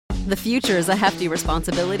The future is a hefty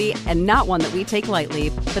responsibility and not one that we take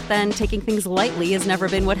lightly, but then taking things lightly has never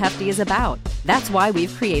been what Hefty is about. That's why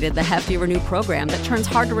we've created the Hefty Renew program that turns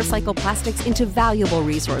hard-to-recycle plastics into valuable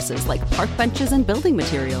resources like park benches and building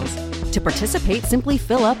materials. To participate, simply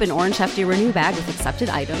fill up an orange Hefty Renew bag with accepted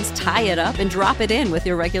items, tie it up, and drop it in with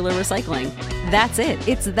your regular recycling. That's it.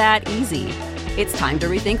 It's that easy. It's time to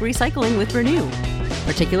rethink recycling with Renew.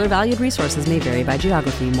 Particular valued resources may vary by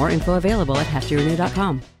geography. More info available at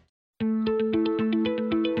heftyrenew.com.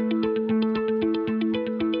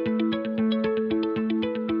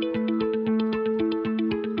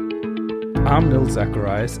 I'm Nil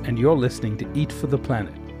Zacharias, and you're listening to Eat for the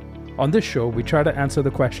Planet. On this show, we try to answer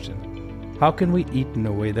the question, how can we eat in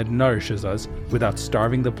a way that nourishes us without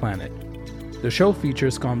starving the planet? The show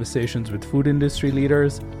features conversations with food industry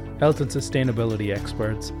leaders, health and sustainability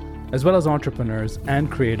experts, as well as entrepreneurs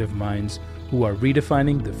and creative minds who are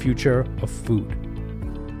redefining the future of food.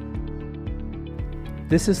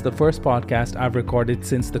 This is the first podcast I've recorded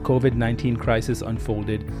since the COVID-19 crisis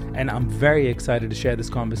unfolded, and I'm very excited to share this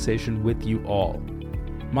conversation with you all.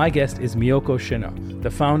 My guest is Miyoko Schinner,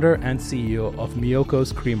 the founder and CEO of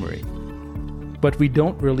Miyoko's Creamery. But we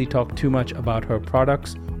don't really talk too much about her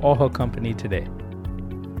products or her company today.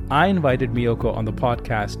 I invited Miyoko on the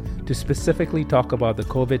podcast to specifically talk about the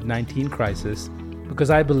COVID-19 crisis because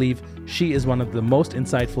I believe she is one of the most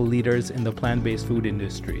insightful leaders in the plant-based food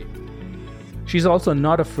industry. She's also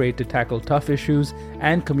not afraid to tackle tough issues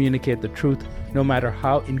and communicate the truth, no matter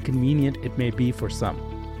how inconvenient it may be for some.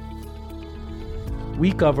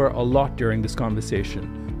 We cover a lot during this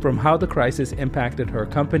conversation, from how the crisis impacted her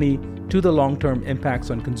company to the long-term impacts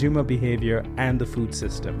on consumer behavior and the food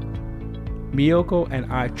system. Miyoko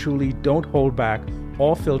and I truly don't hold back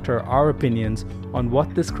or filter our opinions on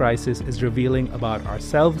what this crisis is revealing about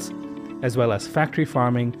ourselves, as well as factory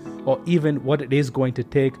farming, or even what it is going to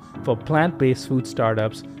take for plant-based food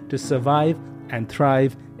startups to survive and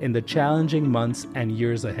thrive in the challenging months and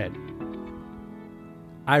years ahead.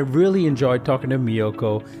 I really enjoyed talking to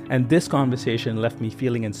Miyoko, and this conversation left me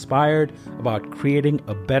feeling inspired about creating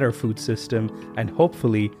a better food system and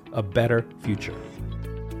hopefully a better future.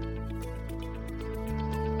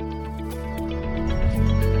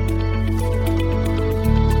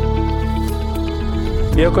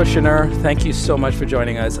 Miyoko Schinner, thank you so much for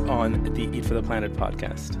joining us on the Eat for the Planet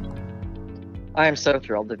podcast. I am so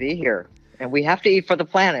thrilled to be here. And we have to eat for the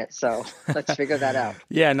planet, so let's figure that out.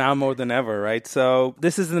 Yeah, now more than ever, right? So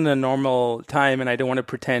this isn't a normal time, and I don't want to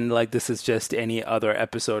pretend like this is just any other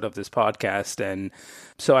episode of this podcast. And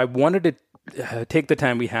so I wanted to take the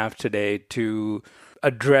time we have today to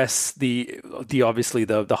address the obviously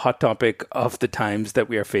the hot topic of the times that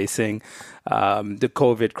we are facing, the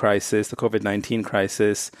COVID crisis, the COVID-19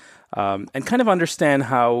 crisis, and kind of understand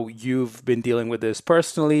how you've been dealing with this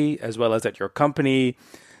personally as well as at your company,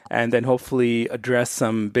 and then hopefully address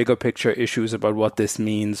some bigger picture issues about what this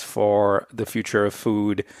means for the future of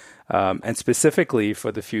food, and specifically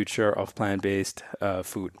for the future of plant-based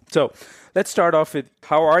food. So let's start off with,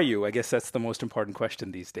 how are you? I guess that's the most important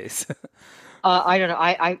question these days. I don't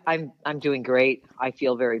know. I'm doing great. I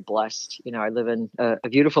feel very blessed. You know, I live in a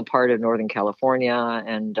beautiful part of Northern California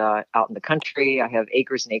and out in the country. I have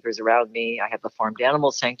acres and acres around me. I have the farmed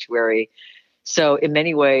animal sanctuary. So in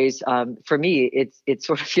many ways, for me, it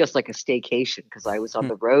sort of feels like a staycation because I was on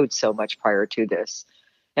the road so much prior to this.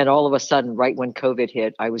 And all of a sudden, right when COVID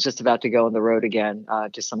hit, I was just about to go on the road again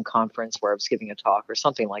to some conference where I was giving a talk or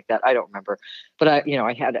something like that. I don't remember. But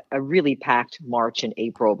I had a really packed March and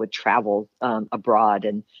April with travel abroad.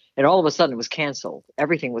 And all of a sudden it was canceled.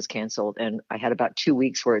 Everything was canceled. And I had about 2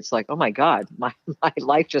 weeks where it's like, oh, my God, my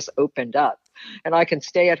life just opened up. And I can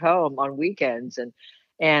stay at home on weekends.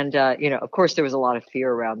 And of course, there was a lot of fear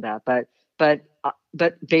around that.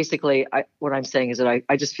 But basically, what I'm saying is that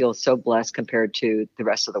I just feel so blessed compared to the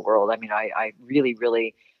rest of the world. I mean, I really,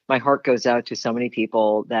 really, my heart goes out to so many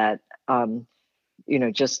people that,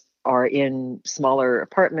 just are in smaller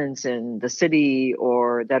apartments in the city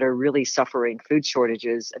or that are really suffering food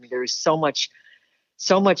shortages. I mean, there is so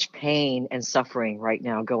much pain and suffering right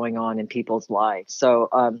now going on in people's lives. So,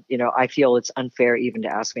 I feel it's unfair even to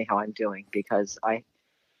ask me how I'm doing because I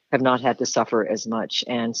have not had to suffer as much.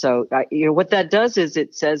 And so, what that does is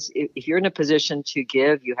it says, if you're in a position to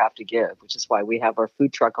give, you have to give, which is why we have our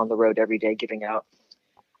food truck on the road every day, giving out,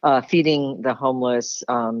 feeding the homeless,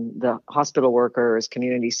 the hospital workers,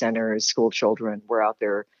 community centers, school children. We're out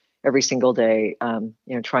there every single day,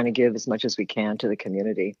 trying to give as much as we can to the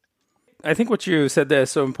community. I think what you said there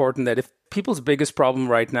is so important, that if people's biggest problem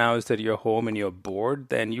right now is that you're home and you're bored,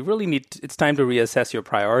 then you really it's time to reassess your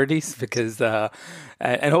priorities because,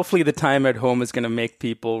 and hopefully the time at home is going to make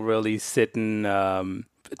people really sit and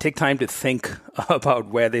take time to think about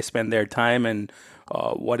where they spend their time and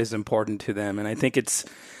what is important to them. And I think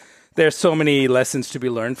there's so many lessons to be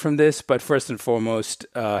learned from this, but first and foremost,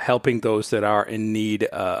 helping those that are in need,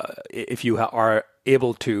 if you are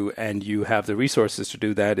able to and you have the resources to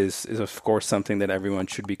do that is of course something that everyone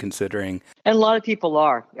should be considering. And a lot of people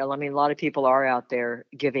are. I mean, a lot of people are out there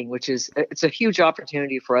giving, it's a huge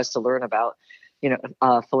opportunity for us to learn about,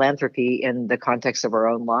 philanthropy in the context of our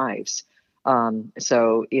own lives.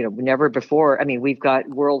 So, never before, I mean, we've got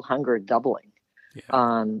world hunger doubling.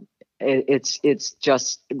 Yeah. It's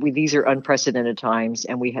just these are unprecedented times,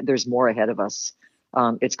 and there's more ahead of us.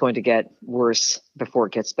 It's going to get worse before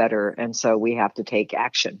it gets better, and so we have to take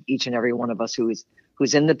action. Each and every one of us who's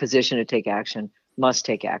in the position to take action must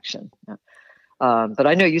take action. But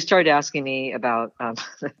I know you started asking me about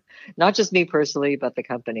not just me personally, but the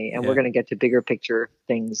company, and we're going to get to bigger picture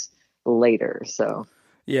things later. So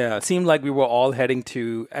yeah, it seemed like we were all heading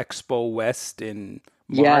to Expo West in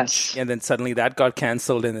March, yes. And then suddenly that got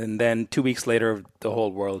canceled, and then 2 weeks later, the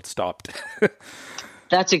whole world stopped.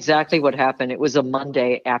 That's exactly what happened. It was a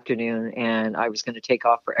Monday afternoon, and I was going to take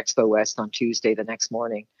off for Expo West on Tuesday the next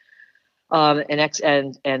morning.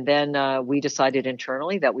 And then we decided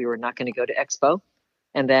internally that we were not going to go to Expo,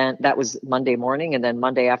 and then that was Monday morning, and then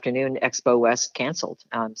Monday afternoon, Expo West canceled.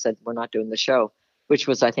 Said we're not doing the show, which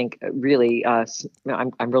was, I think, really. I'm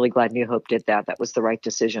really glad New Hope did that. That was the right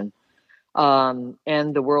decision. And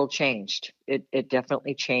the world changed. It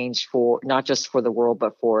definitely changed for not just for the world,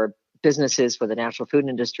 but for businesses, for the natural food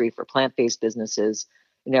industry, for plant-based businesses.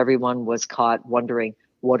 And everyone was caught wondering,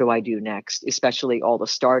 what do I do next? Especially all the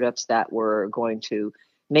startups that were going to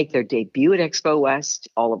make their debut at Expo West.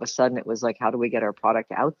 All of a sudden it was like, how do we get our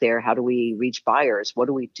product out there? How do we reach buyers? What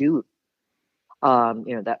do we do?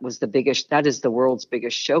 That is the world's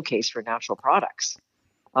biggest showcase for natural products.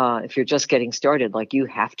 If you're just getting started, like you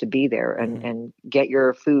have to be there and get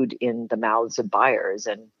your food in the mouths of buyers.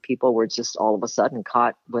 And people were just all of a sudden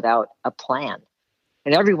caught without a plan.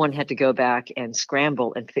 And everyone had to go back and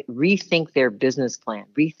scramble and rethink their business plan,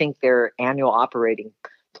 rethink their annual operating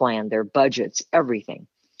plan, their budgets, everything,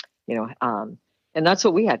 and that's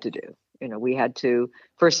what we had to do. We had to,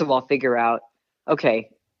 first of all, figure out, okay,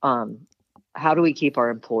 how do we keep our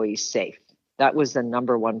employees safe? That was the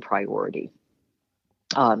number one priority.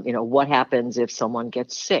 What happens if someone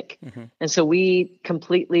gets sick? Mm-hmm. And so we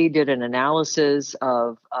completely did an analysis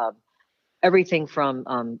of everything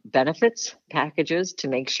from benefits packages to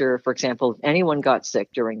make sure, for example, if anyone got sick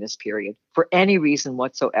during this period for any reason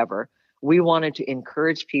whatsoever, we wanted to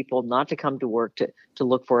encourage people not to come to work to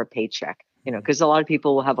look for a paycheck. Because a lot of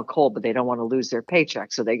people will have a cold, but they don't want to lose their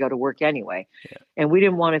paycheck, so they go to work anyway. Yeah. And we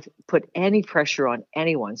didn't want to put any pressure on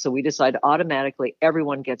anyone, so we decided automatically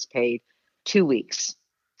everyone gets paid 2 weeks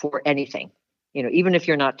for anything. Even if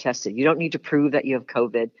you're not tested, you don't need to prove that you have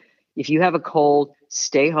COVID. If you have a cold,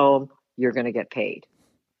 stay home. You're going to get paid.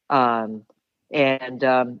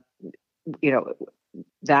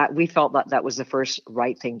 That we felt that was the first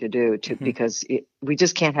right thing to do because we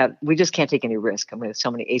just can't take any risk. I mean, there's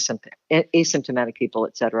so many asymptomatic people,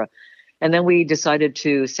 et cetera. And then we decided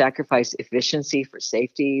to sacrifice efficiency for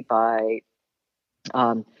safety by,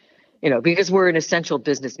 because we're an essential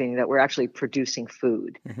business, meaning that we're actually producing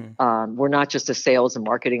food. Mm-hmm. We're not just a sales and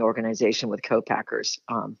marketing organization with co-packers,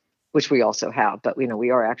 which we also have, but we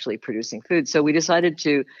are actually producing food. So we decided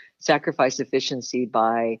to sacrifice efficiency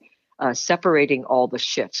by separating all the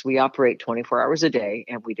shifts. We operate 24 hours a day,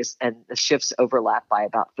 and the shifts overlap by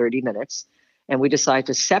about 30 minutes. And we decided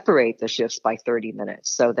to separate the shifts by 30 minutes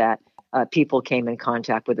so that people came in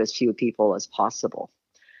contact with as few people as possible.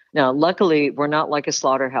 Now, luckily, we're not like a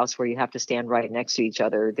slaughterhouse where you have to stand right next to each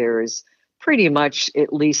other. There's pretty much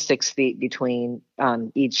at least 6 feet between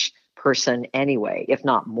each person anyway, if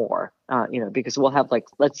not more, because we'll have, like,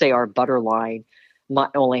 let's say our butter line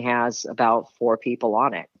only has about 4 people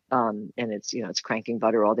on it. And it's, it's cranking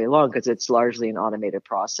butter all day long because it's largely an automated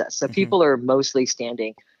process. So people are mostly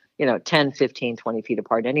standing, 10, 15, 20 feet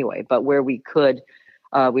apart anyway. But where we could,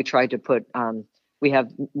 we tried to put, we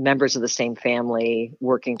have members of the same family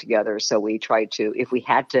working together. So we tried to, if we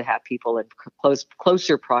had to have people in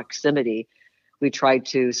closer proximity, we tried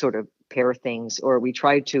to sort of pair things, or we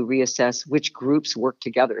tried to reassess which groups work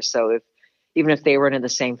together. So even if they were in the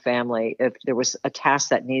same family, if there was a task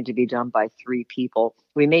that needed to be done by 3 people,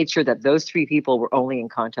 we made sure that those 3 people were only in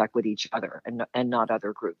contact with each other and not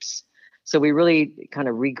other groups. So we really kind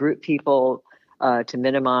of regroup people to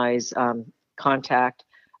minimize contact.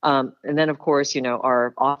 And then, of course,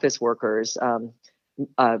 our office workers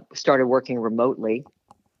started working remotely.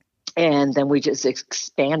 And then we just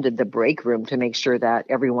expanded the break room to make sure that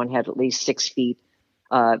everyone had at least 6 feet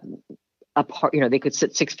apart. They could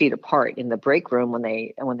sit 6 feet apart in the break room when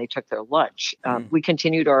they took their lunch. We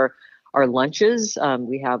continued our lunches.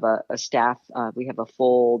 We have a staff. We have a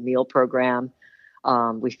full meal program.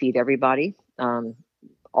 We feed everybody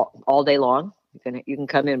all day long. You can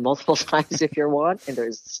come in multiple times if you want, and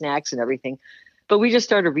there's snacks and everything. But we just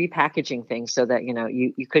started repackaging things so that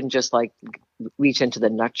you couldn't just like reach into the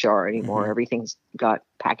nut jar anymore. Everything's got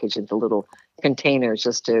packaged into little containers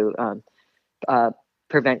just to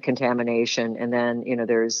prevent contamination. And then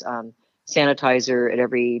there's sanitizer at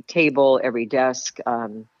every table, every desk,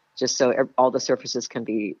 just so all the surfaces can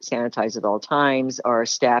be sanitized at all times. Our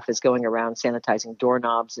staff is going around sanitizing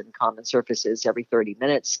doorknobs and common surfaces every 30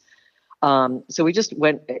 minutes. So we just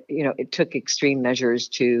went, it took extreme measures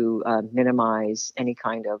to minimize any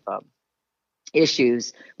kind of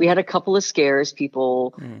issues. We had a couple of scares.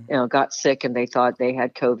 People, got sick and they thought they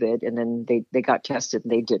had COVID, and then they got tested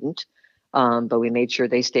and they didn't. But we made sure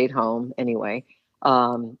they stayed home anyway.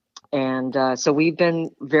 So we've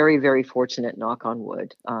been very, very fortunate, knock on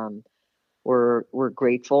wood. We're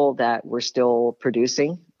grateful that we're still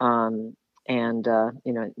producing. And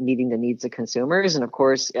meeting the needs of consumers. And of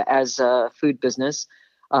course, as a food business,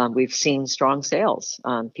 we've seen strong sales.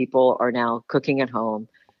 People are now cooking at home.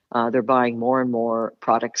 They're buying more and more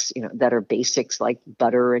products, that are basics like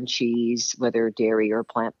butter and cheese, whether dairy or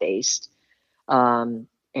plant-based. And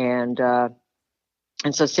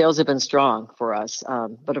so sales have been strong for us.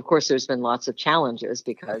 But of course, there's been lots of challenges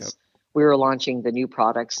because we were launching the new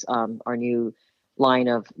products, our new line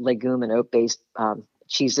of legume and oat-based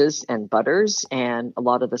cheeses and butters, and a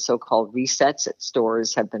lot of the so-called resets at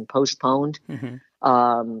stores have been postponed.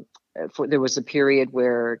 There was a period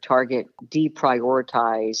where Target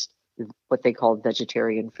deprioritized what they called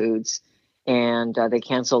vegetarian foods, and they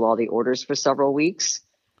canceled all the orders for several weeks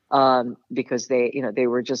because they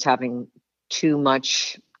were just having too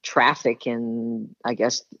much traffic in, I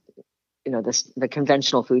guess, the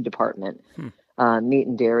conventional food department. Meat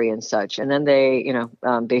and dairy and such. And then they,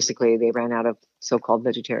 basically they ran out of so-called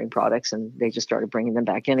vegetarian products and they just started bringing them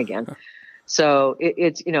back in again. So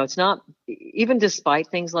it's not, even despite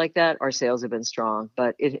things like that, our sales have been strong,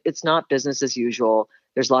 but it's not business as usual.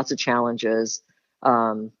 There's lots of challenges.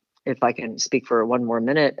 If I can speak for one more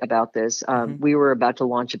minute about this, we were about to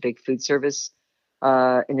launch a big food service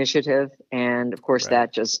initiative. And of course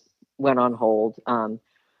that just went on hold.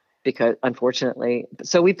 Because unfortunately,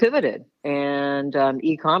 so we pivoted, and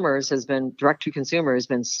e-commerce direct to consumer has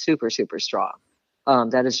been super, super strong.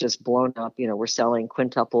 That has just blown up. We're selling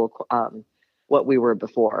quintuple what we were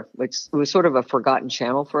before, which was sort of a forgotten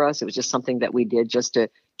channel for us. It was just something that we did just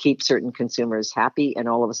to keep certain consumers happy, and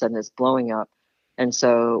all of a sudden it's blowing up. And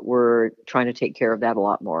so we're trying to take care of that a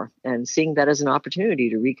lot more and seeing that as an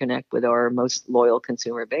opportunity to reconnect with our most loyal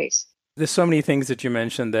consumer base. There's so many things that you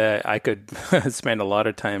mentioned that I could spend a lot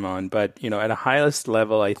of time on, but at a highest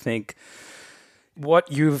level, I think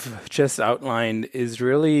what you've just outlined is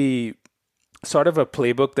really sort of a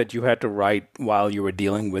playbook that you had to write while you were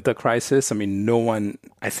dealing with a crisis. I mean, no one,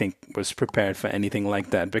 I think, was prepared for anything like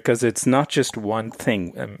that because it's not just one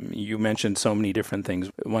thing. You mentioned so many different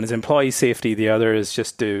things. One is employee safety. The other is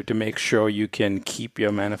just to make sure you can keep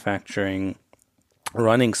your manufacturing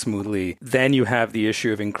running smoothly. Then you have the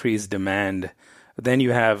issue of increased demand. Then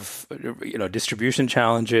you have, distribution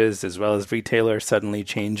challenges as well as retailers suddenly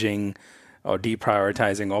changing or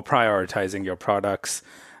deprioritizing or prioritizing your products.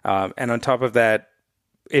 And on top of that,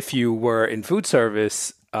 if you were in food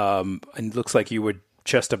service, and it looks like you were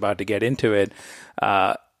just about to get into it,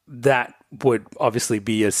 that would obviously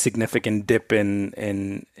be a significant dip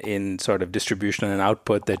in sort of distribution and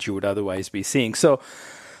output that you would otherwise be seeing. So,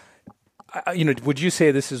 would you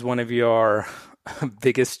say this is one of your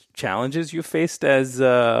biggest challenges you faced as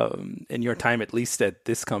in your time, at least at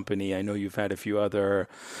this company? I know you've had a few other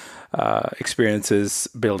experiences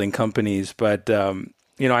building companies, but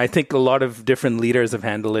I think a lot of different leaders have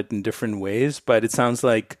handled it in different ways. But it sounds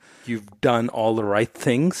like you've done all the right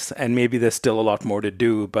things, and maybe there's still a lot more to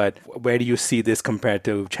do. But where do you see this compared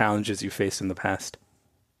to challenges you faced in the past?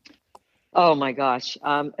 Oh my gosh,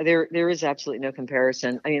 there is absolutely no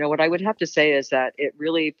comparison. What I would have to say is that it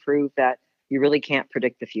really proved that you really can't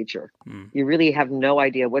predict the future. You really have no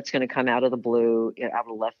idea what's going to come out of the blue, out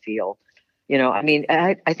of left field.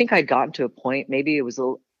 I think I'd gotten to a point, maybe it was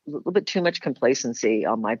a little bit too much complacency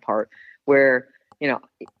on my part, where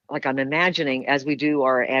like I'm imagining as we do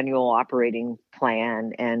our annual operating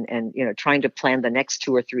plan and trying to plan the next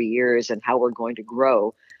 2 or 3 years and how we're going to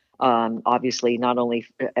grow. Obviously, not only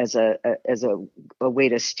as a way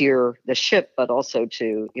to steer the ship, but also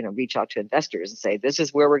to reach out to investors and say this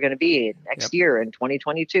is where we're going to be next year in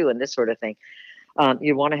 2022 and this sort of thing.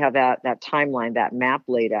 You want to have that timeline, that map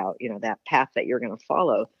laid out, that path that you're going to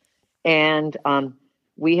follow. And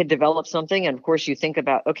we had developed something. And of course, you think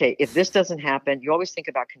about, okay, if this doesn't happen, you always think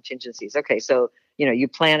about contingencies. Okay, so, you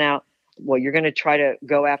plan out, well, you're going to try to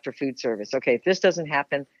go after food service. Okay, if this doesn't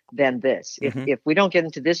happen, then this. If we don't get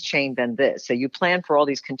into this chain, then this. So you plan for all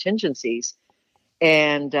these contingencies.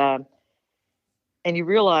 And you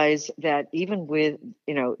realize that even with,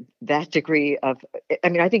 that degree of,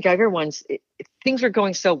 I think things are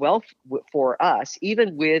going so well for us,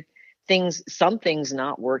 even with some things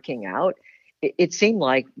not working out. It seemed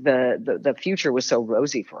like the future was so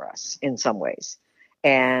rosy for us in some ways.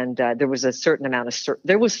 And there was a certain amount of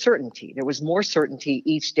there was certainty. There was more certainty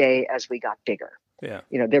each day as we got bigger. Yeah.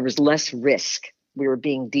 There was less risk. We were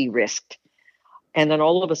being de-risked. And then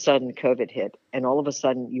all of a sudden COVID hit. And all of a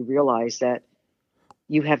sudden you realize that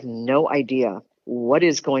you have no idea what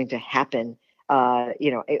is going to happen. I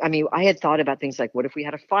had thought about things like, what if we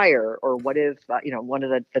had a fire, or what if, one of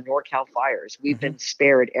the NorCal fires? We've been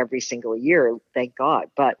spared every single year, thank God.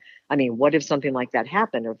 But what if something like that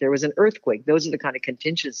happened, or if there was an earthquake? Those are the kind of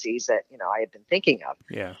contingencies that, I had been thinking of.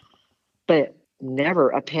 Yeah. But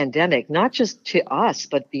never a pandemic, not just to us,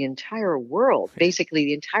 but the entire world. Basically,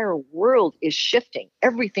 the entire world is shifting.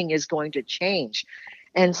 Everything is going to change.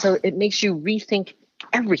 And so it makes you rethink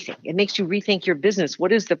everything. It makes you rethink your business.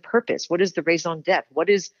 What is the purpose? What is the raison d'etre?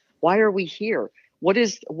 Why are we here? What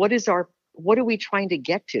are we trying to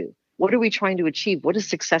get to? What are we trying to achieve? What does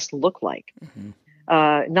success look like?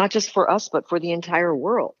 Not just for us, but for the entire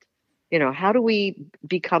world. How do we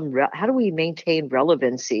maintain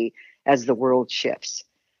relevancy as the world shifts?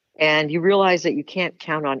 And you realize that you can't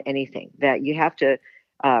count on anything, that you have to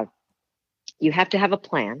have a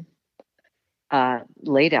plan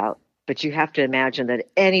laid out. But you have to imagine that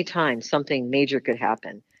any time something major could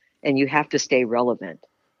happen, and you have to stay relevant.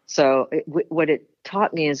 So what it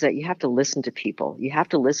taught me is that you have to listen to people. You have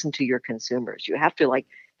to listen to your consumers. You have to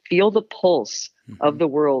feel the pulse of the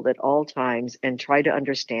world at all times and try to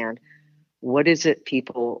understand what is it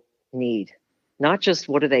people need. Not just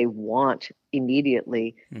what do they want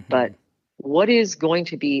immediately, but what is going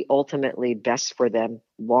to be ultimately best for them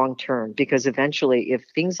long term. Because eventually, if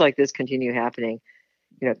things like this continue happening,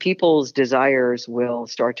 people's desires will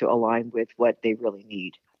start to align with what they really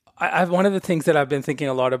need. One of the things that I've been thinking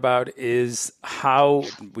a lot about is how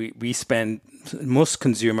we spend, most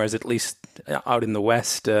consumers, at least out in the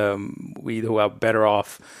West, we who are better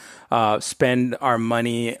off, spend our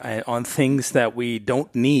money on things that we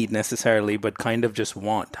don't need necessarily, but kind of just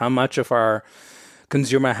want. How much of our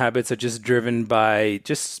consumer habits are just driven by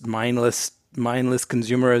just mindless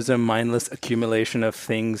consumerism, mindless accumulation of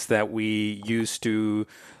things that we use to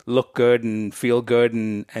look good and feel good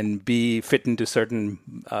and be fit into certain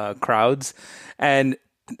crowds. And,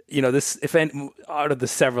 out of the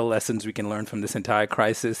several lessons we can learn from this entire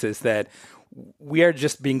crisis is that we are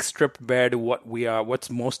just being stripped bare to what's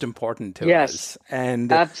most important to us.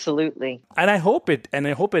 And absolutely. And I hope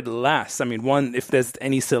it lasts. One, if there's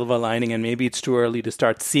any silver lining, and maybe it's too early to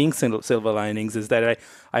start seeing silver linings, is that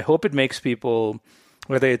I hope it makes people,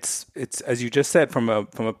 whether it's as you just said, from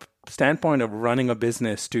a standpoint of running a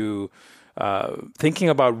business, to thinking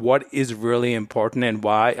about what is really important and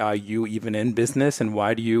why are you even in business, and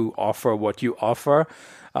why do you offer what you offer,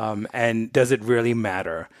 and does it really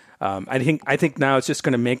matter? I think now it's just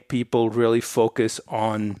going to make people really focus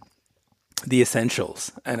on the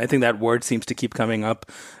essentials. And I think that word seems to keep coming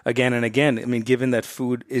up again and again. Given that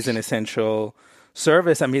food is an essential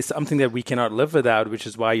service, it's something that we cannot live without, which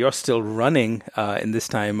is why you're still running in this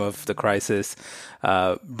time of the crisis,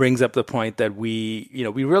 brings up the point that we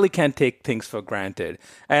really can't take things for granted.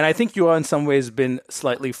 And I think you are in some ways been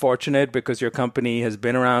slightly fortunate because your company has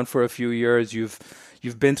been around for a few years.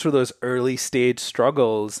 You've been through those early stage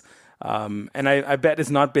struggles. And I bet it's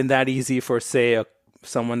not been that easy for, say,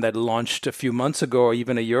 someone that launched a few months ago or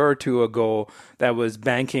even a year or two ago that was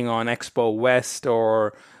banking on Expo West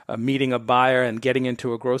or meeting a buyer and getting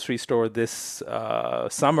into a grocery store this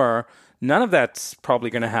summer. None of that's probably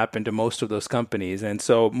going to happen to most of those companies. And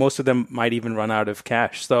so most of them might even run out of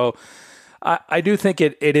cash. So I do think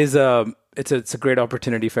it's a great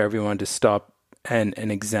opportunity for everyone to stop and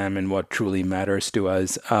examine what truly matters to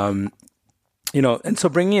us. And so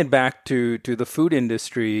bringing it back to the food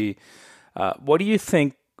industry, what do you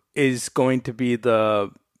think is going to be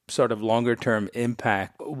the sort of longer term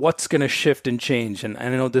impact, what's going to shift and change? And I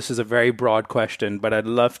know this is a very broad question, but I'd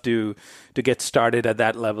love to get started at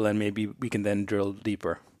that level, and maybe we can then drill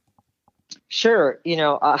deeper. Sure.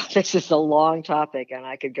 This is a long topic, and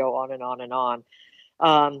I could go on and on and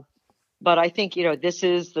on. But I think, this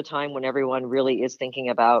is the time when everyone really is thinking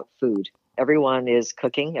about food. Everyone is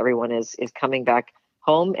cooking. Everyone is coming back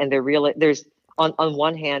home, and there's on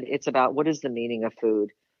one hand, it's about what is the meaning of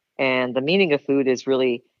food. And the meaning of food is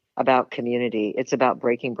really about community. It's about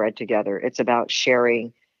breaking bread together. It's about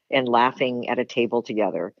sharing and laughing at a table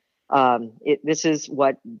together. This is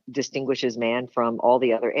what distinguishes man from all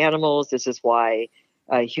the other animals. This is why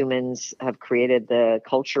humans have created the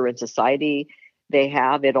culture and society they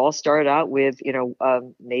have. It all started out with,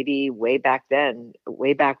 maybe way back when,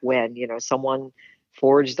 someone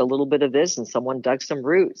foraged a little bit of this and someone dug some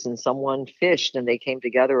roots and someone fished and they came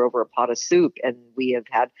together over a pot of soup. And we have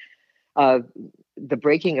had the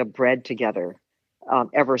breaking of bread together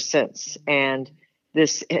ever since. And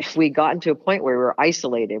we got into a point where we were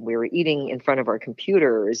isolated. We were eating in front of our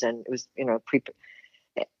computers, and it was,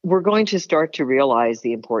 we're going to start to realize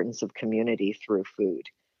the importance of community through food.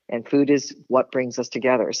 And food is what brings us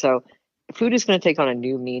together. So food is going to take on a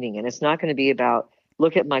new meaning, and it's not going to be about,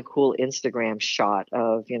 look at my cool Instagram shot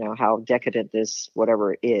of, how decadent this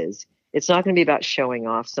whatever is. It's not going to be about showing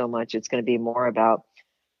off so much. It's going to be more about,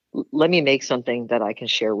 let me make something that I can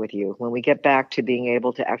share with you. When we get back to being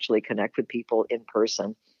able to actually connect with people in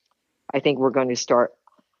person, I think we're going to start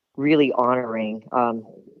really honoring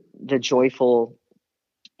the joyful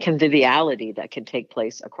conviviality that can take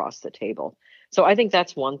place across the table. So I think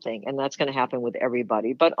that's one thing, and that's going to happen with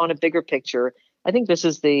everybody. But on a bigger picture, I think this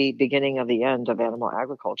is the beginning of the end of animal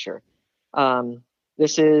agriculture.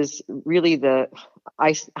 This is really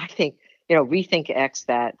I think, Rethink X,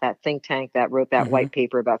 that think tank that wrote that white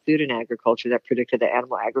paper about food and agriculture that predicted that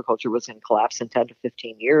animal agriculture was going to collapse in 10 to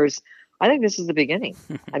 15 years. I think this is the beginning.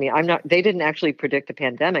 I mean, they didn't actually predict a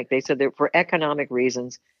pandemic. They said that for economic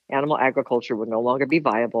reasons, animal agriculture would no longer be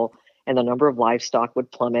viable and the number of livestock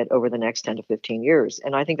would plummet over the next 10 to 15 years.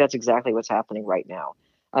 And I think that's exactly what's happening right now.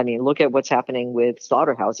 I mean, look at what's happening with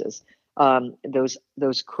slaughterhouses.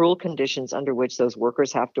 Those cruel conditions under which those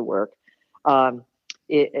workers have to work,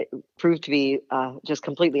 it proved to be just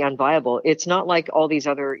completely unviable. It's not like all these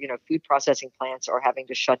other, food processing plants are having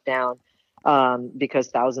to shut down because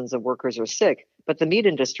thousands of workers are sick. But the meat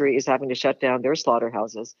industry is having to shut down their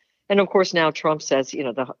slaughterhouses. And of course, now Trump says,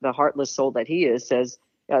 the heartless soul that he is, says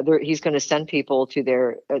he's going to send people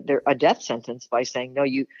to a death sentence by saying, no,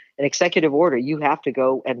 an executive order, you have to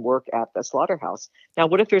go and work at the slaughterhouse. Now,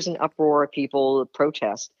 what if there's an uproar of people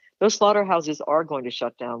protest? Those slaughterhouses are going to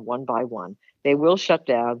shut down one by one. They will shut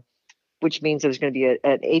down, which means there's going to be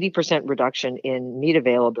an 80% reduction in meat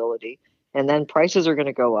availability. And then prices are going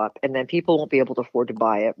to go up, and then people won't be able to afford to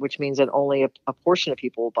buy it, which means that only a portion of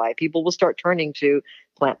people will buy it. People will start turning to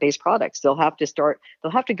plant-based products. They'll have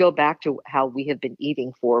to go back to how we have been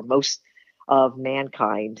eating for most of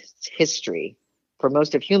mankind's history, for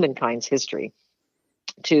most of humankind's history,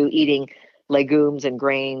 to eating legumes and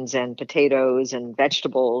grains and potatoes and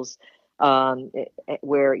vegetables,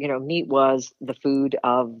 where, meat was the food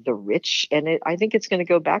of the rich. And I think it's going to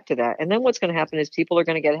go back to that. And then what's going to happen is people are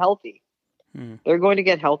going to get healthy. They're going to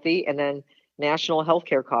get healthy, and then national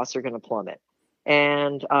healthcare costs are going to plummet.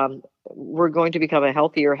 And we're going to become a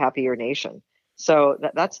healthier, happier nation. So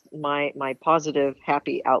that's my positive,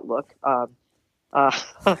 happy outlook on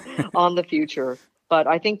the future. But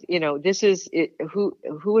I think, this is it. Who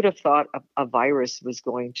would have thought a virus was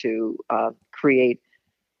going to create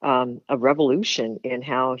a revolution in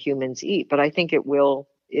how humans eat? But I think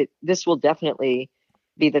this will definitely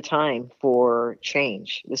be the time for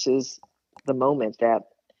change. This is the moment that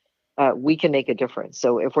we can make a difference.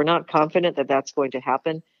 So if we're not confident that that's going to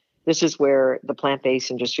happen, this is where the plant-based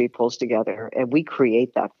industry pulls together and we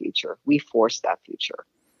create that future. We force that future.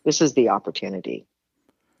 This is the opportunity.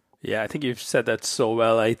 Yeah, I think you've said that so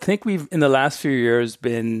well. I think we've, in the last few years,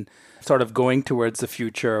 been sort of going towards the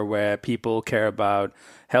future where people care about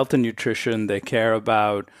health and nutrition. They care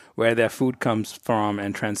about where their food comes from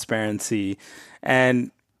and transparency. And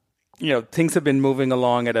things have been moving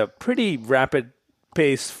along at a pretty rapid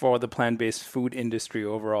pace for the plant-based food industry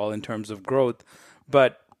overall in terms of growth.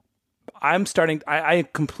 But I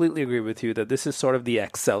completely agree with you that this is sort of the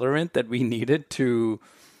accelerant that we needed to,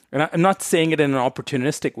 and I'm not saying it in an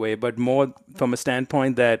opportunistic way, but more from a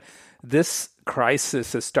standpoint that this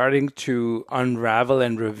crisis is starting to unravel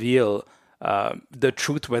and reveal the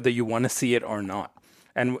truth, whether you want to see it or not.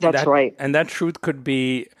 And that's right. And that truth could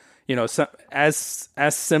be, as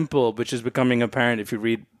simple, which is becoming apparent if you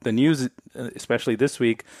read the news, especially this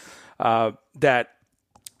week, that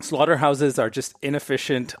slaughterhouses are just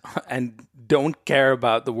inefficient and don't care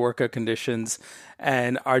about the worker conditions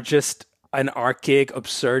and are just an archaic,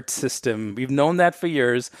 absurd system. We've known that for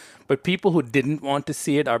years, but people who didn't want to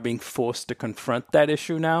see it are being forced to confront that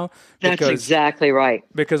issue now. That's exactly right.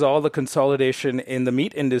 Because all the consolidation in the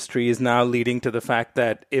meat industry is now leading to the fact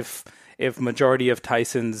that if majority of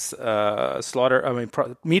Tyson's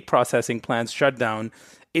meat processing plants shut down,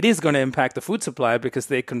 it is going to impact the food supply because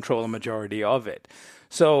they control a majority of it.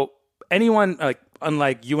 So anyone,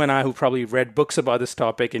 unlike you and I, who probably read books about this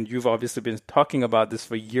topic, and you've obviously been talking about this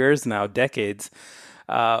for years now, decades,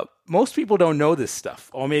 most people don't know this stuff,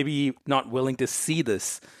 or maybe not willing to see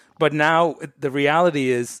this. But now the reality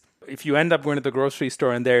is, if you end up going to the grocery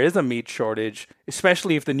store and there is a meat shortage,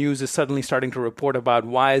 especially if the news is suddenly starting to report about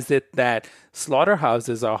why is it that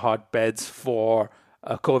slaughterhouses are hotbeds for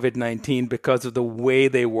COVID-19 because of the way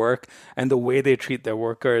they work and the way they treat their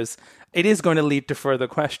workers, it is going to lead to further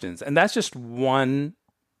questions. And that's just one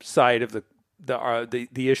side of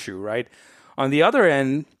the issue, right? On the other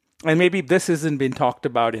end, and maybe this hasn't been talked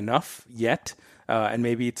about enough yet, and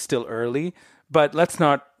maybe it's still early, but let's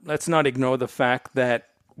not ignore the fact that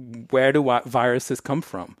where do viruses come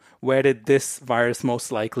from? Where did this virus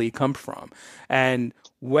most likely come from? And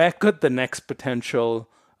where could the next potential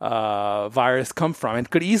virus come from? It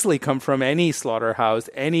could easily come from any slaughterhouse,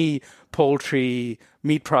 any poultry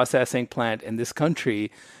meat processing plant in this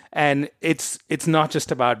country. And it's not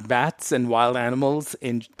just about bats and wild animals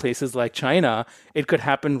in places like China. It could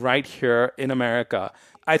happen right here in America.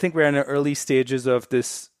 I think we're in the early stages of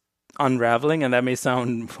this unraveling, and that may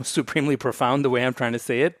sound supremely profound the way I'm trying to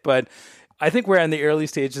say it, but I think we're in the early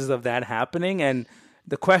stages of that happening. And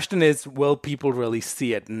the question is, will people really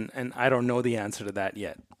see it? And I don't know the answer to that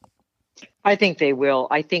yet. I think they will.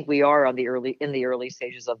 I think we are in the early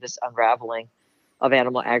stages of this unraveling of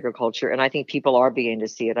animal agriculture. And I think people are beginning to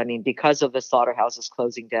see it. I mean, because of the slaughterhouses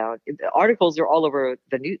closing down, the articles are all over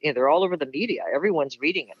the news, they're all over the media. Everyone's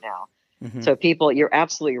reading it now. Mm-hmm. So people, you're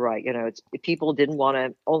absolutely right. People didn't want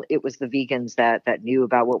to, it was the vegans that knew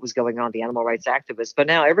about what was going on, the animal rights activists. But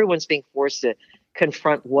now everyone's being forced to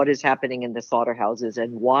confront what is happening in the slaughterhouses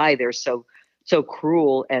and why they're so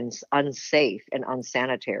cruel and unsafe and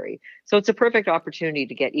unsanitary. So it's a perfect opportunity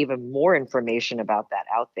to get even more information about that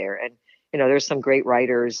out there. And, there's some great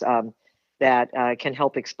writers that can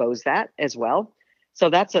help expose that as well. So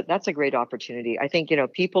that's a great opportunity. I think,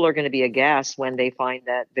 people are going to be aghast when they find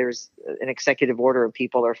that there's an executive order and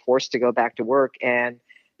people are forced to go back to work and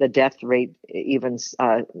the death rate even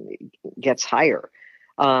gets higher.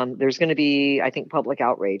 There's going to be, I think, public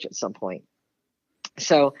outrage at some point.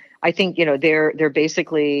 So I think, they're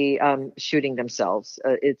basically shooting themselves.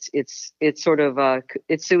 It's sort of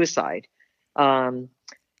it's suicide, both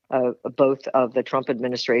of the Trump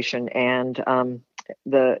administration and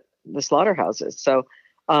the slaughterhouses. So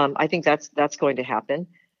I think that's going to happen.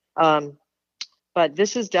 But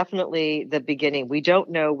this is definitely the beginning. We don't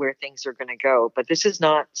know where things are going to go, but this is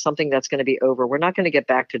not something that's going to be over. We're not going to get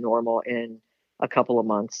back to normal in a couple of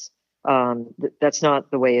months. That's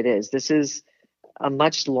not the way it is. This is a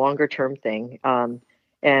much longer term thing.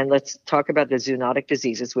 And let's talk about the zoonotic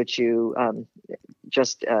diseases, which you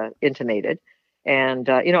just intimated. And,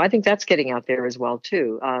 I think that's getting out there as well,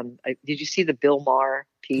 too. Did you see the Bill Maher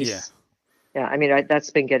piece? Yeah. I mean, that's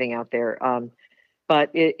been getting out there. But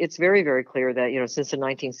it's very, very clear that, since the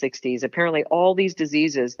 1960s, apparently all these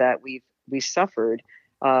diseases that we suffered,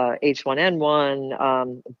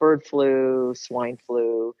 H1N1, bird flu, swine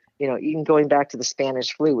flu, even going back to the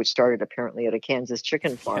Spanish flu, which started apparently at a Kansas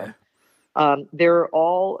chicken farm. They're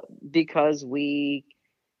all because we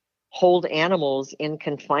hold animals in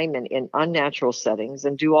confinement in unnatural settings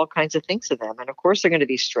and do all kinds of things to them. And of course, they're going to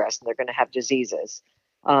be stressed and they're going to have diseases.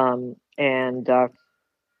 And the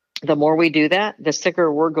more we do that, the sicker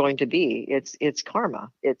we're going to be. It's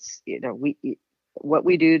karma. It's, what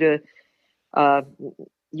we do to,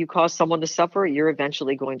 you cause someone to suffer, you're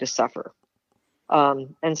eventually going to suffer.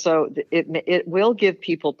 And so it will give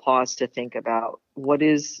people pause to think about what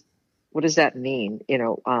does that mean?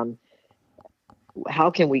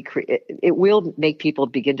 How can we create? It will make people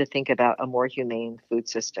begin to think about a more humane food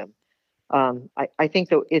system. I think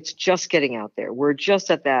though it's just getting out there. We're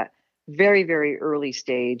just at that very, very early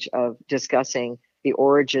stage of discussing the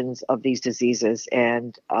origins of these diseases,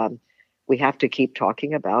 and we have to keep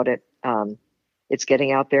talking about it. It's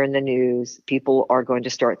getting out there in the news. People are going to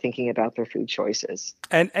start thinking about their food choices.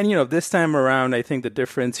 And this time around, I think the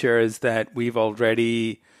difference here is that we've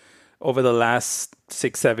already over the last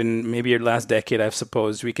 6, 7, maybe your last decade, I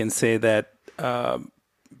suppose, we can say that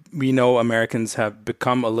we know Americans have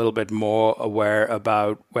become a little bit more aware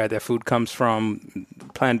about where their food comes from.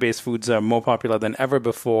 Plant-based foods are more popular than ever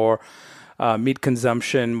before. Meat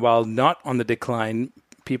consumption, while not on the decline,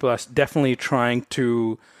 people are definitely trying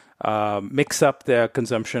to mix up their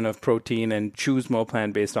consumption of protein and choose more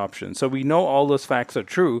plant-based options. So we know all those facts are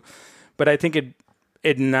true, but I think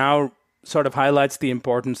it now sort of highlights the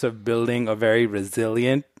importance of building a very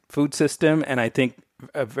resilient food system. And I think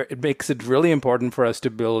it makes it really important for us to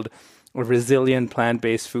build a resilient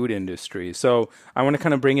plant-based food industry. So I want to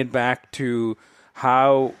kind of bring it back to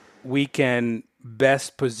how we can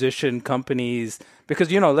best position companies,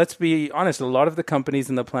 because, let's be honest, a lot of the companies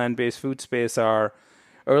in the plant-based food space are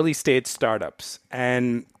early stage startups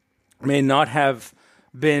and may not have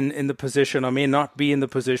been in the position or may not be in the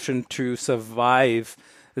position to survive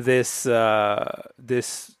this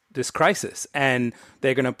crisis, and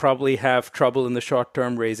they're going to probably have trouble in the short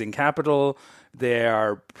term raising capital. They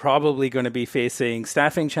are probably going to be facing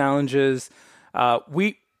staffing challenges.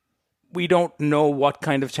 We don't know what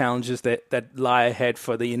kind of challenges that lie ahead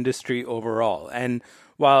for the industry overall. And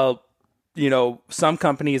while some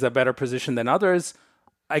companies are better positioned than others,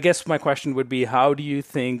 I guess my question would be, how do you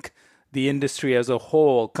think the industry as a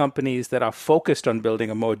whole, companies that are focused on building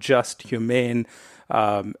a more just, humane,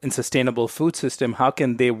 and sustainable food system, how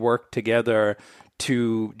can they work together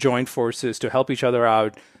to join forces, to help each other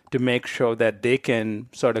out, to make sure that they can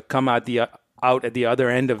sort of come out at the other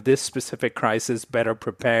end of this specific crisis better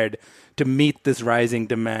prepared to meet this rising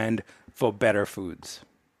demand for better foods?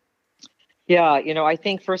 Yeah, I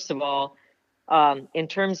think first of all, in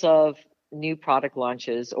terms of new product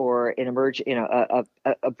launches or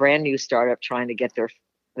a brand new startup trying to get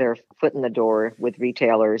their foot in the door with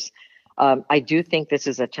retailers, I do think this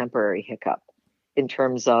is a temporary hiccup in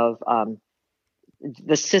terms of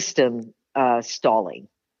the system stalling.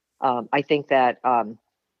 I think that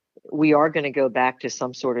we are going to go back to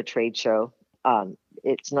some sort of trade show. I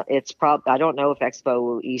don't know if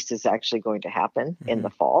Expo East is actually going to happen in the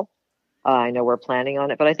fall. I know we're planning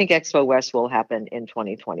on it, but I think Expo West will happen in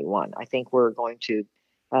 2021. I think we're going to,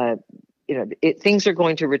 things are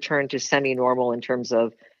going to return to semi-normal in terms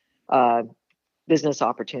of business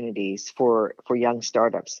opportunities for young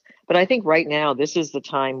startups. But I think right now, this is the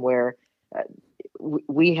time where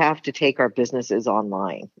we have to take our businesses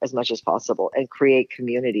online as much as possible and create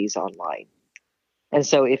communities online. And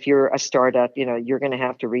so if you're a startup, you're going to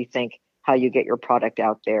have to rethink how you get your product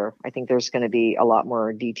out there. I think there's going to be a lot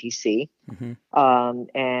more DTC. Mm-hmm.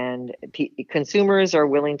 And consumers are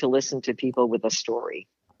willing to listen to people with a story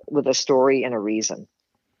and a reason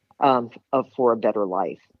for a better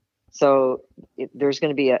life. So there's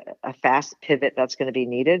going to be a fast pivot that's going to be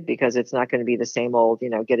needed, because it's not going to be the same old,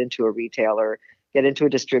 get into a retailer, get into a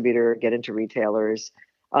distributor, get into retailers.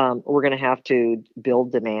 We're going to have to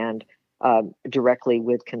build demand directly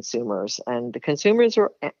with consumers, and the consumers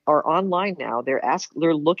are online now.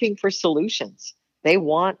 They're looking for solutions. They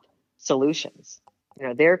want solutions.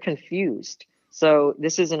 They're confused. So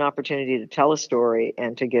this is an opportunity to tell a story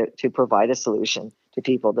and to provide a solution to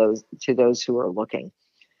people, those who are looking.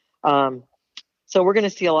 So we're going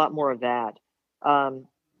to see a lot more of that.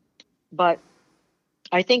 But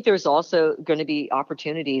I think there's also going to be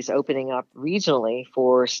opportunities opening up regionally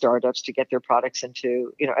for startups to get their products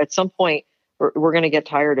into, at some point, we're going to get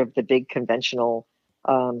tired of the big conventional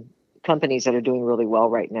companies that are doing really well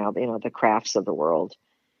right now, the Crafts of the world.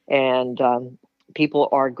 And people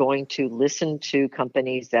are going to listen to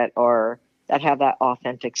companies that have that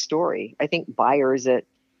authentic story. I think buyers at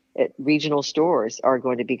regional stores are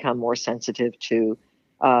going to become more sensitive to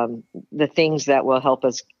the things that will help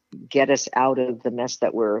us get us out of the mess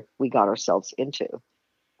that we got ourselves into.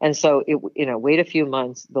 And so, wait a few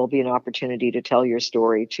months, there'll be an opportunity to tell your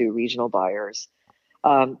story to regional buyers.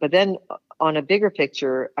 But then on a bigger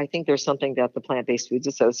picture, I think there's something that the Plant-Based Foods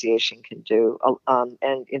Association can do.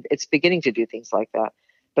 And it's beginning to do things like that.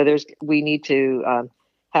 But we need to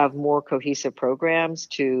have more cohesive programs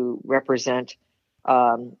to represent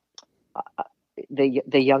the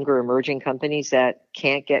younger emerging companies that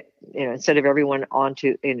can't get, instead of everyone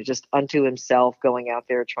just unto himself going out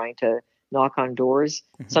there trying to knock on doors,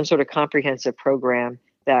 mm-hmm. some sort of comprehensive program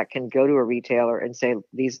that can go to a retailer and say,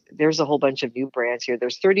 there's a whole bunch of new brands here.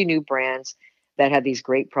 There's 30 new brands that have these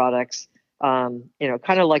great products, kind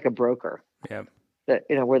of like a broker. Yeah.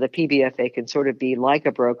 Where the PBFA can sort of be like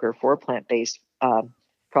a broker for plant-based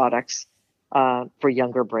products for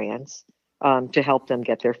younger brands. To help them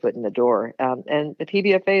get their foot in the door. And the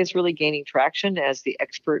PBFA is really gaining traction as the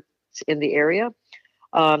experts in the area.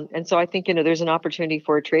 And so I think, there's an opportunity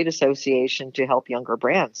for a trade association to help younger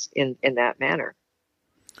brands in that manner.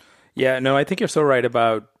 Yeah, no, I think you're so right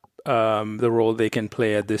about the role they can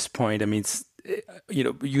play at this point. I mean,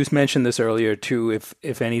 you mentioned this earlier too.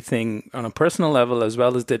 If anything, on a personal level, as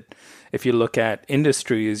well as that, if you look at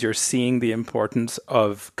industries, you're seeing the importance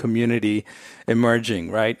of community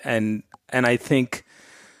emerging, right? And I think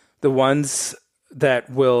the ones that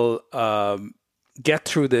will get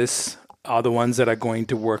through this are the ones that are going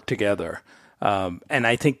to work together. And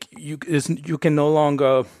I think you can no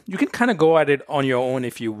longer, you can kind of go at it on your own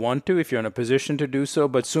if you want to, if you're in a position to do so.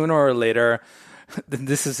 But sooner or later,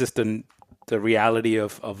 this is just the reality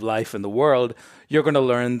of life in the world. You're going to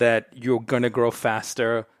learn that you're going to grow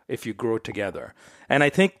faster if you grow together. And I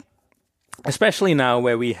think, especially now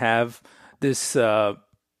where we have this,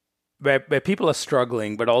 where people are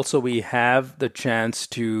struggling, but also we have the chance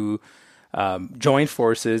to join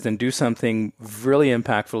forces and do something really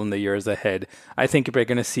impactful in the years ahead. I think we're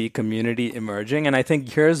going to see community emerging. And I think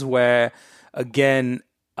here's where, again,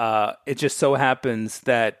 it just so happens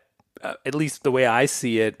that, at least the way I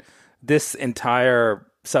see it, this entire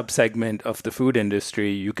subsegment of the food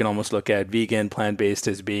industry, you can almost look at vegan, plant-based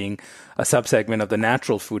as being a subsegment of the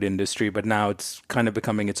natural food industry, but now it's kind of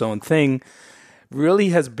becoming its own thing, really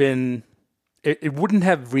has been, it wouldn't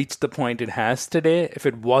have reached the point it has today if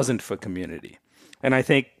it wasn't for community. And I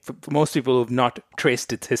think for most people who've not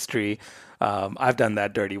traced its history, I've done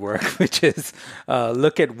that dirty work, which is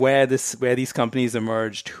look at where these companies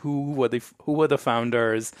emerged, who were the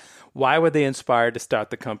founders, why were they inspired to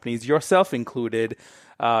start the companies, yourself included.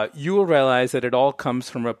 You will realize that it all comes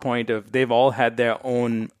from a point of they've all had their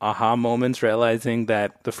own aha moments, realizing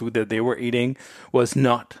that the food that they were eating was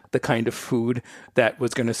not the kind of food that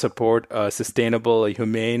was going to support a sustainable, a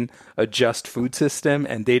humane, a just food system.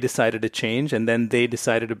 And they decided to change. And then they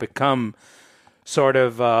decided to become sort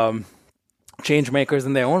of change makers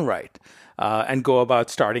in their own right, and go about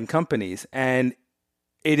starting companies. And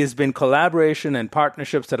it has been collaboration and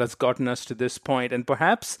partnerships that has gotten us to this point. And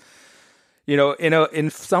perhaps,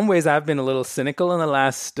 in some ways, I've been a little cynical in the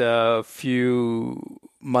last few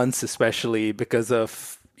months, especially because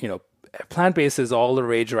of, plant-based is all the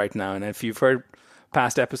rage right now. And if you've heard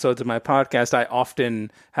past episodes of my podcast, I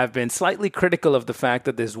often have been slightly critical of the fact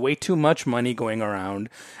that there's way too much money going around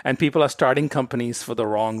and people are starting companies for the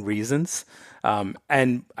wrong reasons.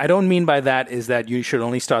 And I don't mean by that is that you should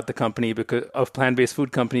only start the company because of plant-based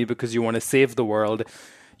food company because you want to save the world.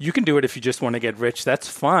 You can do it if you just want to get rich. That's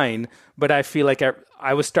fine. But I feel like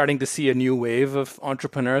I was starting to see a new wave of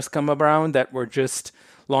entrepreneurs come around that were just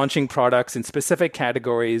launching products in specific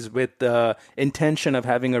categories with the intention of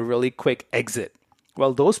having a really quick exit.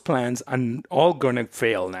 Well, those plans are all going to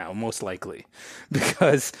fail now, most likely,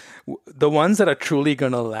 because the ones that are truly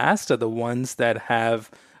going to last are the ones that have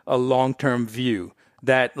a long-term view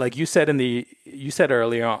that, like you said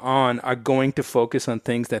earlier on, are going to focus on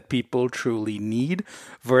things that people truly need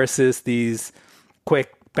versus these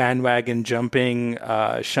quick bandwagon jumping,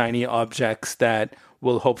 shiny objects that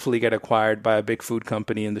will hopefully get acquired by a big food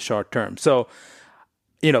company in the short term. So,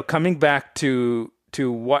 coming back to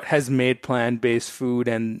what has made plant-based food,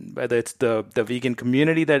 and whether it's the vegan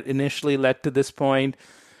community that initially led to this point,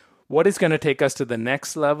 what is going to take us to the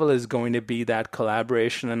next level is going to be that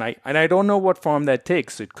collaboration. And I don't know what form that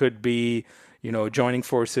takes. It could be, joining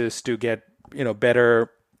forces to get, better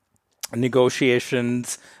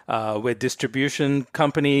negotiations with distribution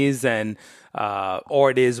companies, and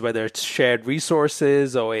or it is whether it's shared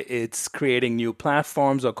resources or it's creating new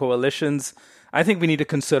platforms or coalitions. I think we need to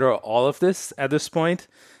consider all of this at this point.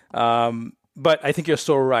 But I think you're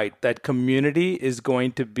so right that community is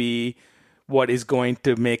going to be what is going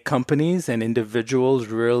to make companies and individuals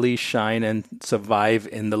really shine and survive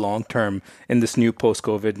in the long term in this new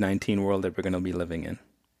post-COVID-19 world that we're going to be living in.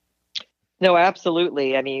 No,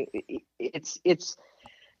 absolutely. I mean,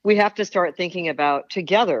 we have to start thinking about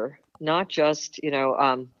together, not just,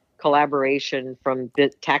 collaboration from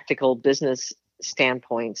tactical business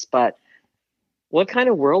standpoints, but what kind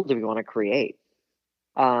of world do we want to create?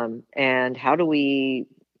 And how do we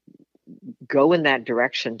go in that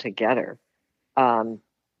direction together? And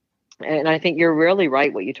I think you're really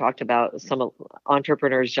right what you talked about, some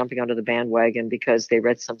entrepreneurs jumping onto the bandwagon because they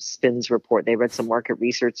read some spins report, they read some market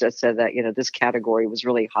research that said that, this category was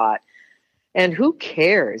really hot. And who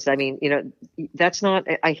cares? I mean, that's not,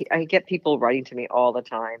 I get people writing to me all the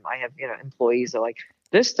time. I have, employees are like,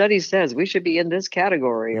 this study says we should be in this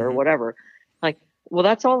category or whatever. Like, well,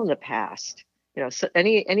 that's all in the past. So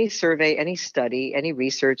any survey, any study, any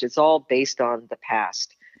research, it's all based on the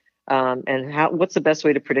past. And what's the best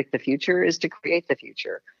way to predict the future is to create the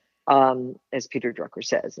future. as Peter Drucker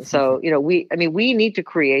says. And so, we need to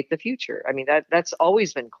create the future. I mean, that's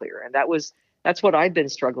always been clear. And that's what I've been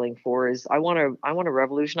struggling for is I want to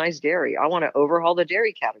revolutionize dairy. I want to overhaul the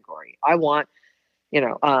dairy category. I want,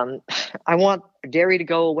 I want dairy to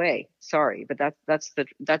go away. Sorry, but that's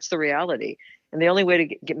the reality. And the only way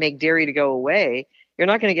to make dairy to go away, you're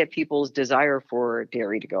not going to get people's desire for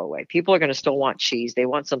dairy to go away. People are going to still want cheese. They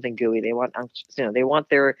want something gooey. They want, they want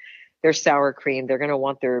their sour cream. They're going to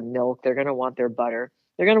want their milk. They're going to want their butter.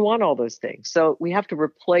 They're going to want all those things. So we have to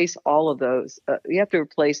replace all of those. We have to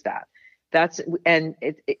replace that.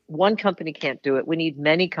 One company can't do it. We need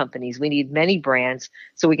many companies. We need many brands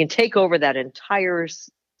so we can take over that entire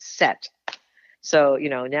set. So,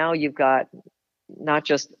 now you've got not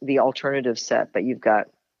just the alternative set, but you've got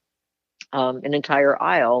an entire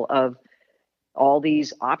aisle of all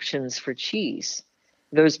these options for cheese.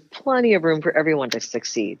 There's plenty of room for everyone to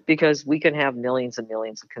succeed because we can have millions and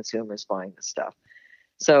millions of consumers buying this stuff.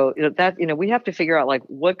 So we have to figure out like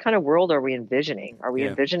what kind of world are we envisioning? Are we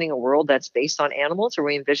envisioning a world that's based on animals, or are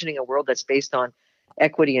we envisioning a world that's based on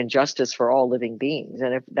equity and justice for all living beings?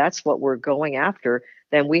 And if that's what we're going after,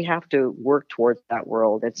 then we have to work towards that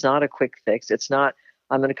world. It's not a quick fix. It's not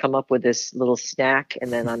I'm going to come up with this little snack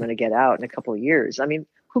and then I'm going to get out in a couple of years. I mean,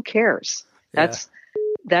 who cares? Yeah.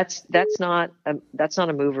 That's not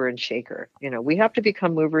a mover and shaker. We have to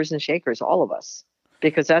become movers and shakers, all of us,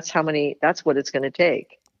 because that's what it's going to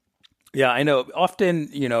take. Yeah, I know. Often,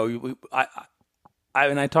 when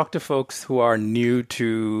I talk to folks who are new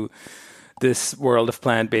to this world of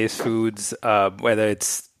plant-based foods, whether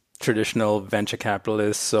it's traditional venture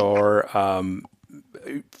capitalists or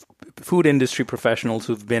food industry professionals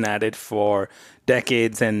who've been at it for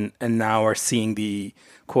decades and now are seeing the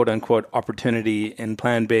quote-unquote opportunity in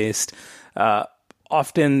plant-based,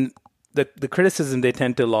 often the criticism they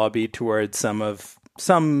tend to lobby towards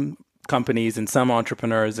some companies and some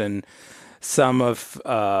entrepreneurs and some of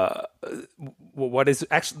what is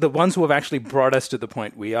actually the ones who have actually brought us to the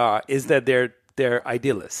point we are is that they're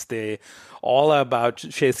idealists. They all about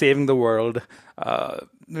saving the world.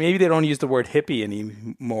 Maybe they don't use the word hippie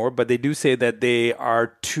anymore, but they do say that they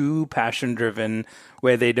are too passion driven,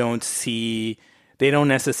 where they don't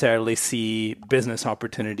necessarily see business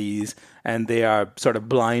opportunities, and they are sort of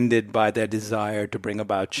blinded by their desire to bring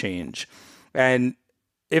about change. And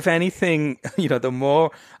if anything, the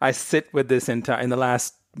more I sit with this in the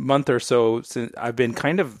last month or so, since I've been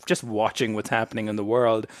kind of just watching what's happening in the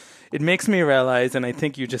world, it makes me realize, and I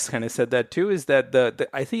think you just kind of said that too, is that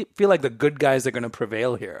I feel like the good guys are going to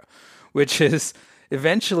prevail here, which is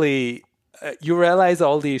eventually you realize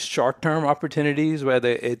all these short-term opportunities,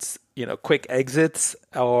 whether it's quick exits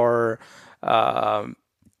or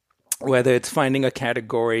whether it's finding a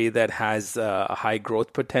category that has a high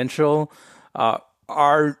growth potential,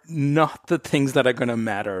 are not the things that are going to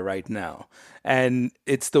matter right now. And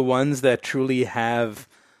it's the ones that truly are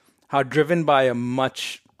driven by a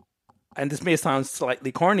much, and this may sound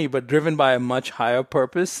slightly corny, but driven by a much higher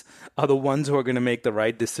purpose, are the ones who are going to make the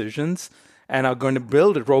right decisions and are going to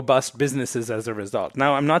build robust businesses as a result.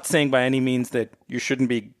 Now, I'm not saying by any means that you shouldn't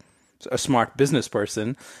be a smart business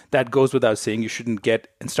person. That goes without saying. You shouldn't get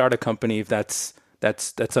and start a company if that's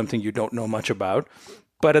something you don't know much about.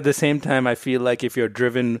 But at the same time, I feel like if you're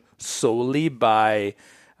driven solely by,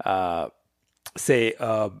 say,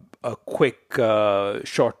 a quick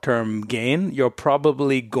short-term gain, you're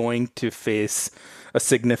probably going to face a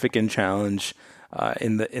significant challenge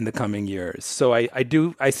in the coming years. So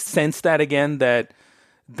I sense that again, that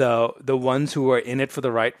the ones who are in it for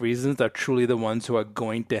the right reasons are truly the ones who are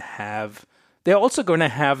going to have. They're also going to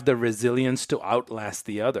have the resilience to outlast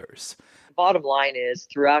the others. Bottom line is,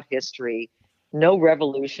 throughout history, no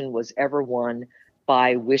revolution was ever won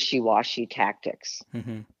by wishy-washy tactics.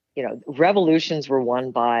 Mm-hmm. Revolutions were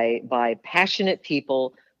won by passionate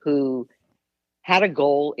people who had a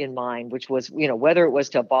goal in mind, which was, whether it was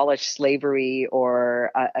to abolish slavery or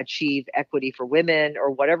achieve equity for women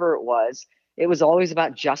or whatever it was always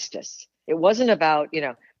about justice. It wasn't about,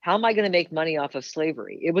 how am I going to make money off of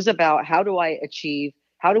slavery? It was about how do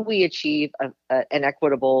we achieve an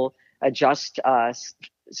equitable, a just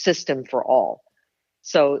system for all.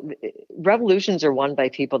 So revolutions are won by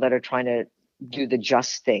people that are trying to do the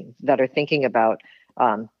just thing, that are thinking about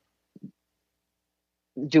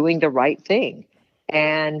doing the right thing.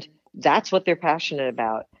 And that's what they're passionate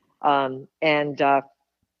about.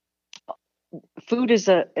 Food is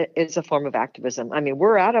a form of activism. I mean,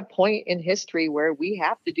 we're at a point in history where we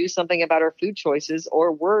have to do something about our food choices,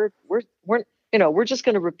 or we're just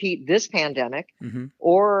going to repeat this pandemic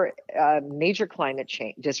or major climate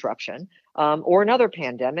change disruption or another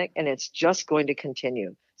pandemic, and it's just going to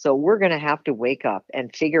continue. So we're going to have to wake up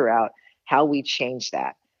and figure out how we change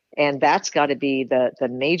that. And that's got to be the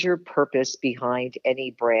major purpose behind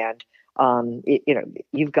any brand.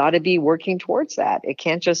 You've got to be working towards that. It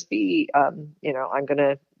can't just be, I'm going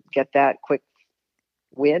to get that quick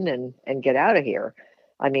win and get out of here.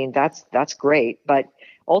 I mean, that's great. But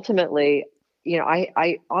ultimately,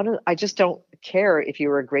 I just don't care if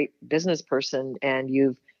you're a great business person and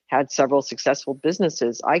you've had several successful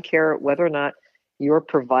businesses. I care whether or not you're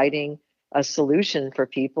providing a solution for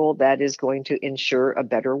people that is going to ensure a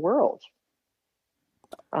better world.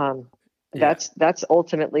 That's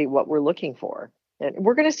ultimately what we're looking for. And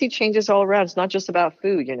we're going to see changes all around. It's not just about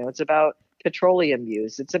food, it's about petroleum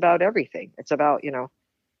use. It's about everything. It's about,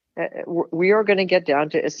 we are going to get down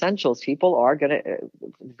to essentials. People are going to,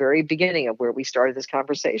 very beginning of where we started this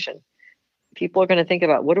conversation, people are going to think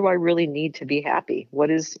about, what do I really need to be happy? What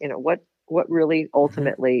is, what really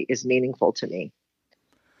ultimately is meaningful to me?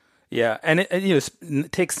 Yeah. And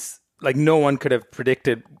it takes, like, no one could have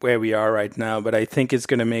predicted where we are right now, but I think it's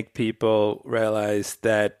going to make people realize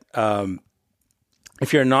that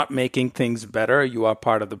if you're not making things better, you are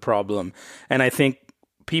part of the problem. And I think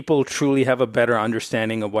people truly have a better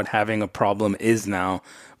understanding of what having a problem is now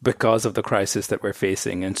because of the crisis that we're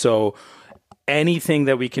facing. And so anything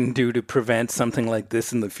that we can do to prevent something like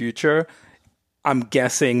this in the future, I'm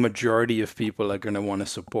guessing majority of people are going to want to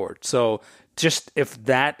support. So just if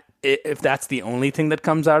that's the only thing that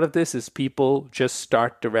comes out of this, is people just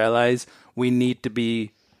start to realize we need to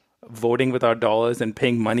be voting with our dollars and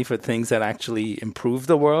paying money for things that actually improve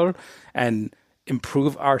the world and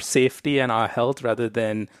improve our safety and our health rather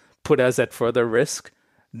than put us at further risk,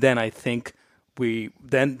 then I think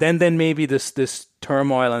then maybe this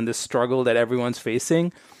turmoil and this struggle that everyone's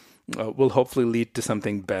facing will hopefully lead to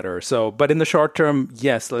something better. So, but in the short term,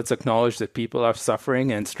 yes, let's acknowledge that people are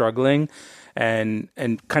suffering and struggling. And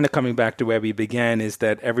kind of coming back to where we began is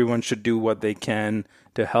that everyone should do what they can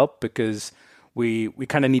to help, because we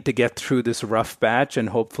kind of need to get through this rough patch, and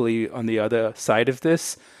hopefully on the other side of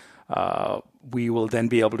this, we will then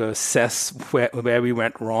be able to assess where we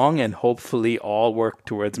went wrong and hopefully all work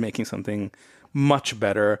towards making something much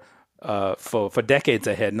better for decades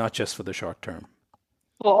ahead, not just for the short term.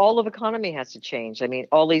 Well, all of economy has to change. I mean,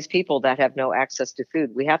 all these people that have no access to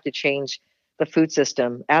food, we have to change the food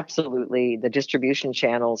system, absolutely, the distribution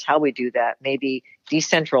channels, how we do that, maybe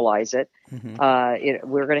decentralize it.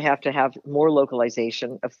 We're going to have more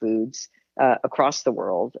localization of foods across the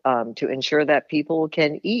world to ensure that people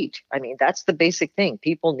can eat. I mean, that's the basic thing.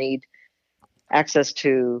 People need access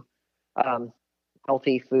to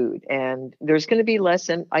healthy food. And there's going to be less,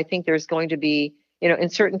 and I think there's going to be, in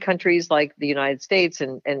certain countries like the United States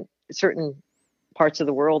and certain parts of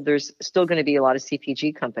the world, there's still going to be a lot of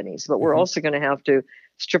CPG companies, but we're also going to have to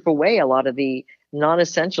strip away a lot of the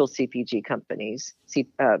non-essential CPG companies,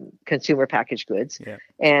 consumer packaged goods,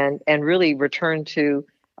 and really return to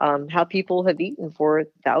how people have eaten for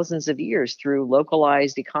thousands of years through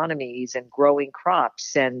localized economies and growing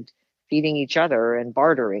crops and feeding each other and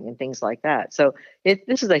bartering and things like that. So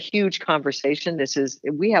this is a huge conversation.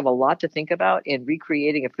 We have a lot to think about in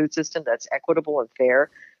recreating a food system that's equitable and fair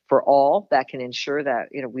for all, that can ensure that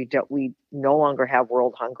we no longer have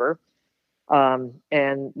world hunger,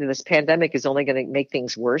 and this pandemic is only going to make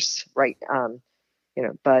things worse, right?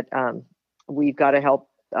 But we've got to help.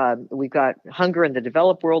 We've got hunger in the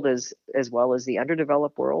developed world as well as the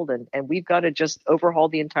underdeveloped world, and we've got to just overhaul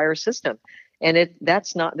the entire system. And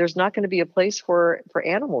there's not going to be a place for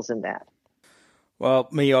animals in that. Well,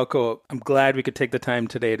 Miyoko, I'm glad we could take the time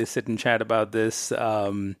today to sit and chat about this.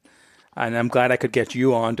 And I'm glad I could get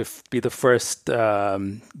you on to be the first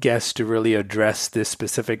guest to really address this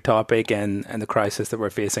specific topic and the crisis that we're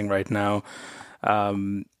facing right now.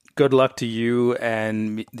 Good luck to you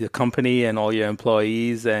and the company and all your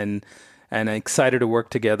employees, and I'm excited to work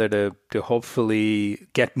together to hopefully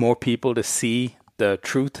get more people to see the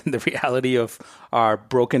truth and the reality of our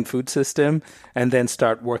broken food system, and then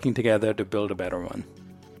start working together to build a better one.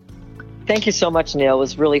 Thank you so much, Neil. It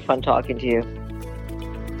was really fun talking to you.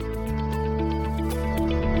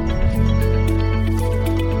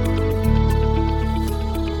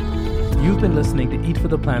 You've been listening to Eat for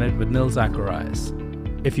the Planet with Nil Zacharias.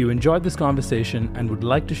 If you enjoyed this conversation and would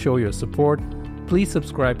like to show your support, please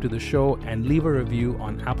subscribe to the show and leave a review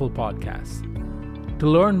on Apple Podcasts. To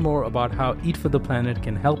learn more about how Eat for the Planet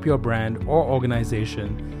can help your brand or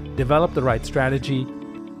organization develop the right strategy,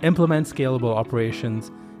 implement scalable operations,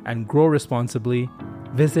 and grow responsibly,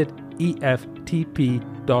 visit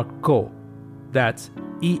EFTP.co. That's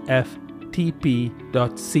EFTP.co.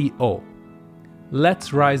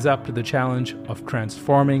 Let's rise up to the challenge of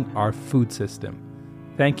transforming our food system.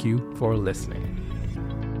 Thank you for listening.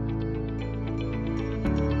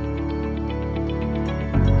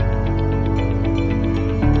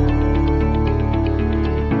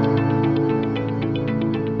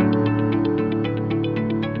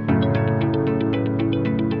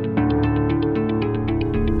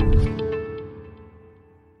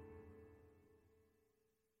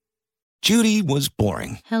 Judy was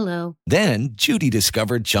boring. Hello. Then Judy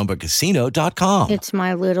discovered ChumbaCasino.com. It's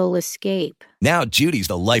my little escape. Now Judy's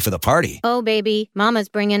the life of the party. Oh, baby, mama's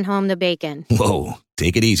bringing home the bacon. Whoa,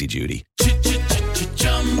 take it easy, Judy.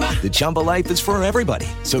 The Chumba life is for everybody.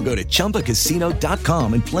 So go to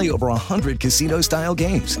ChumbaCasino.com and play over 100 casino-style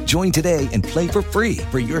games. Join today and play for free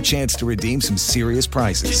for your chance to redeem some serious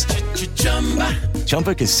prizes.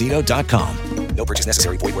 ChumbaCasino.com. No purchase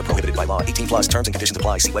necessary. Void where prohibited by law. 18+ terms and conditions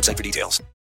apply. See website for details.